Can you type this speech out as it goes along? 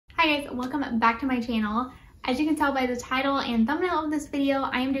Hi guys, welcome back to my channel. As you can tell by the title and thumbnail of this video,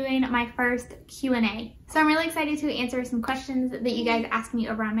 I am doing my first Q&A. So I'm really excited to answer some questions that you guys asked me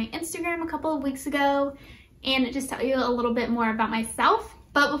over on my Instagram a couple of weeks ago and just tell you a little bit more about myself.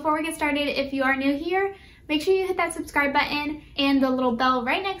 But before we get started, if you are new here, make sure you hit that subscribe button and the little bell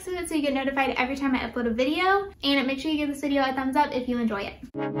right next to it so you get notified every time I upload a video. And make sure you give this video a thumbs up if you enjoy it.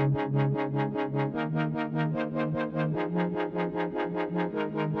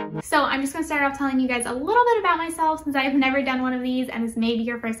 So I'm just going to start off telling you guys a little bit about myself since I've never done one of these and this may be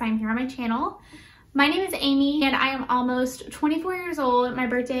your first time here on my channel. My name is Amy and I am almost 24 years old. My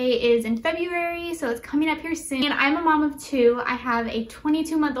birthday is in February, so it's coming up here soon. And I'm a mom of two. I have a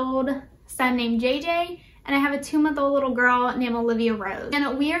 22-month-old son named JJ and I have a 2-month-old little girl named Olivia Rose.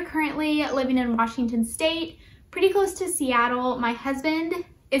 And we are currently living in Washington State, pretty close to Seattle. My husband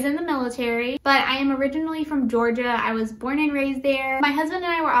is in the military, but I am originally from Georgia. I was born and raised there. My husband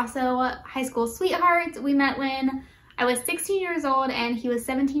and I were also high school sweethearts. We met when I was 16 years old and he was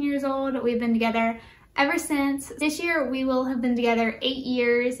 17 years old. We've been together ever since. This year we will have been together 8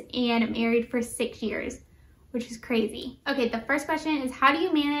 years and married for 6 years, which is crazy. Okay, the first question is, how do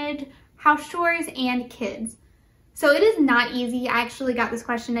you manage house chores and kids? So it is not easy. I actually got this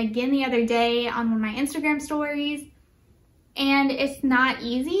question again the other day on one of my Instagram stories. And it's not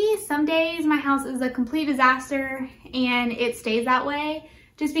easy. Some days my house is a complete disaster and it stays that way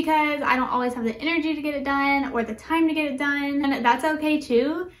just because I don't always have the energy to get it done or the time to get it done. And that's okay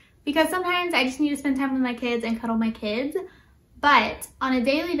too, because sometimes I just need to spend time with my kids and cuddle my kids. But on a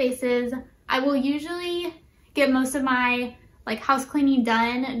daily basis, I will usually get most of my house cleaning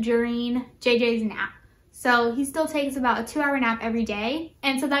done during JJ's nap. So he still takes about a 2-hour nap every day.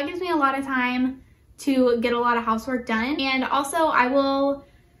 And so that gives me a lot of time to get a lot of housework done. And also I will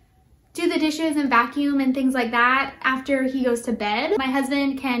do the dishes and vacuum and things like that after he goes to bed. My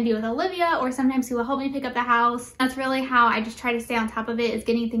husband can be with Olivia or sometimes he will help me pick up the house. That's really how I just try to stay on top of it, is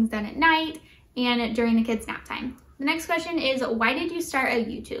getting things done at night and during the kids' nap time. The next question is, why did you start a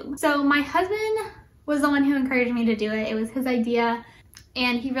YouTube? So my husband was the one who encouraged me to do it. It was his idea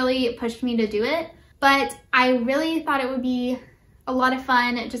and he really pushed me to do it. But I really thought it would be a lot of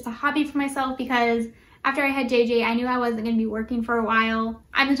fun, just a hobby for myself, because after I had JJ, I knew I wasn't going to be working for a while.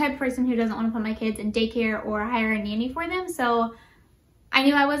 I'm the type of person who doesn't want to put my kids in daycare or hire a nanny for them, so I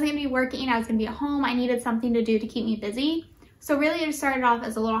knew I wasn't going to be working. I was going to be at home. I needed something to do to keep me busy. So really it started off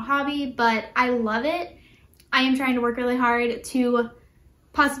as a little hobby, but I love it. I am trying to work really hard to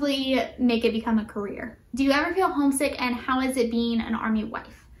possibly make it become a career. Do you ever feel homesick, and how is it being an Army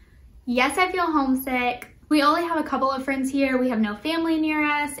wife? Yes, I feel homesick. We only have a couple of friends here. We have no family near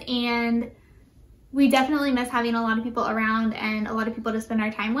us, and we definitely miss having a lot of people around and a lot of people to spend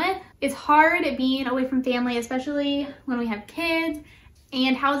our time with. It's hard being away from family, especially when we have kids.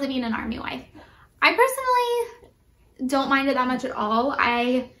 And how is it being an Army wife? I personally don't mind it that much at all.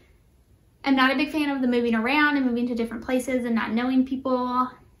 I am not a big fan of the moving around and moving to different places and not knowing people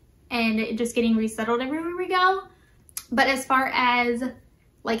and just getting resettled everywhere we go. But as far as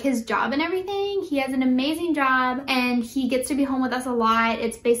his job and everything, he has an amazing job and he gets to be home with us a lot.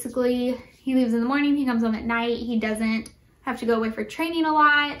 It's basically, he leaves in the morning, he comes home at night. He doesn't have to go away for training a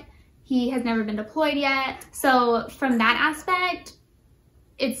lot. He has never been deployed yet. So from that aspect,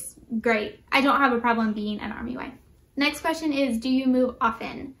 it's great. I don't have a problem being an Army wife. Next question is, do you move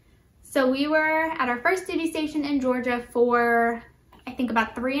often? So we were at our first duty station in Georgia for, I think,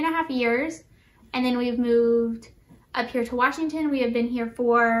 about 3.5 years. And then we've moved up here to Washington. We have been here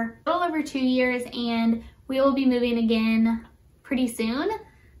for a little over 2 years and we will be moving again pretty soon.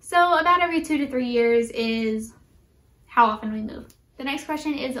 So about every 2 to 3 years is how often we move. The next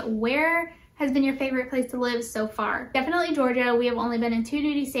question is, where has been your favorite place to live so far? Definitely Georgia. We have only been in 2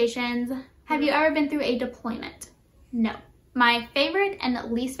 duty stations. Have you ever been through a deployment? No. My favorite and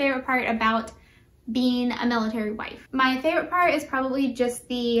least favorite part about being a military wife. My favorite part is probably just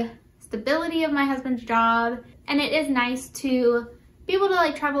the stability of my husband's job. And it is nice to be able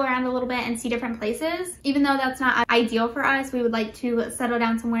to travel around a little bit and see different places. Even though that's not ideal for us, we would like to settle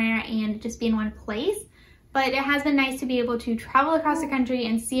down somewhere and just be in one place. But it has been nice to be able to travel across the country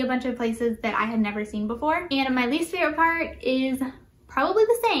and see a bunch of places that I had never seen before. And my least favorite part is probably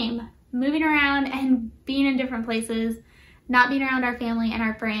the same. Moving around and being in different places, not being around our family and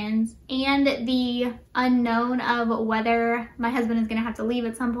our friends, and the unknown of whether my husband is gonna have to leave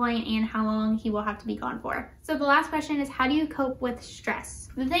at some point and how long he will have to be gone for. So the last question is, how do you cope with stress?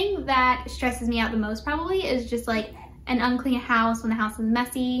 The thing that stresses me out the most probably is just an unclean house, when the house is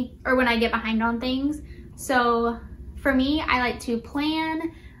messy, or when I get behind on things. So for me, I like to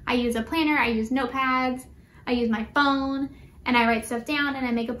plan. I use a planner, I use notepads, I use my phone, and I write stuff down and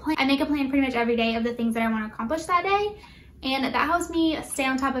I make a plan. I make a plan pretty much every day of the things that I want to accomplish that day. And that helps me stay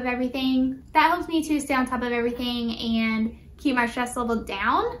on top of everything. That helps me to stay on top of everything and keep my stress level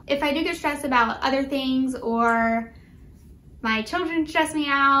down. If I do get stressed about other things or my children stress me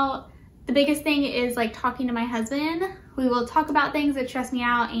out, the biggest thing is like talking to my husband. We will talk about things that stress me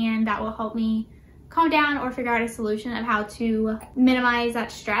out, and that will help me calm down or figure out a solution of how to minimize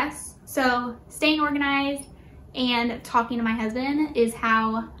that stress. So staying organized and talking to my husband is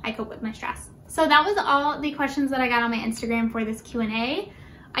how I cope with my stress. So that was all the questions that I got on my Instagram for this Q&A.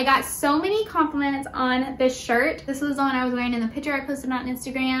 I got so many compliments on this shirt. This was the one I was wearing in the picture I posted on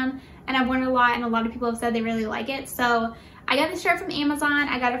Instagram, and I've worn it a lot, and a lot of people have said they really like it. So I got this shirt from Amazon.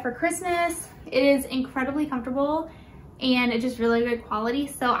 I got it for Christmas. It is incredibly comfortable and it's just really good quality.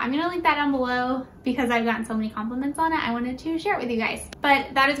 So I'm gonna link that down below because I've gotten so many compliments on it. I wanted to share it with you guys.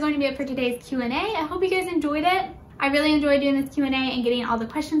 But that is going to be it for today's Q&A. I hope you guys enjoyed it. I really enjoyed doing this Q&A and getting all the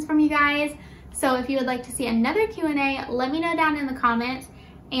questions from you guys. So if you would like to see another Q&A, let me know down in the comments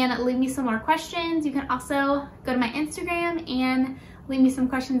and leave me some more questions. You can also go to my Instagram and leave me some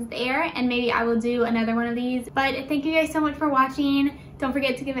questions there, and maybe I will do another one of these. But thank you guys so much for watching. Don't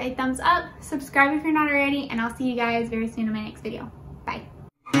forget to give it a thumbs up, subscribe if you're not already, and I'll see you guys very soon in my next video.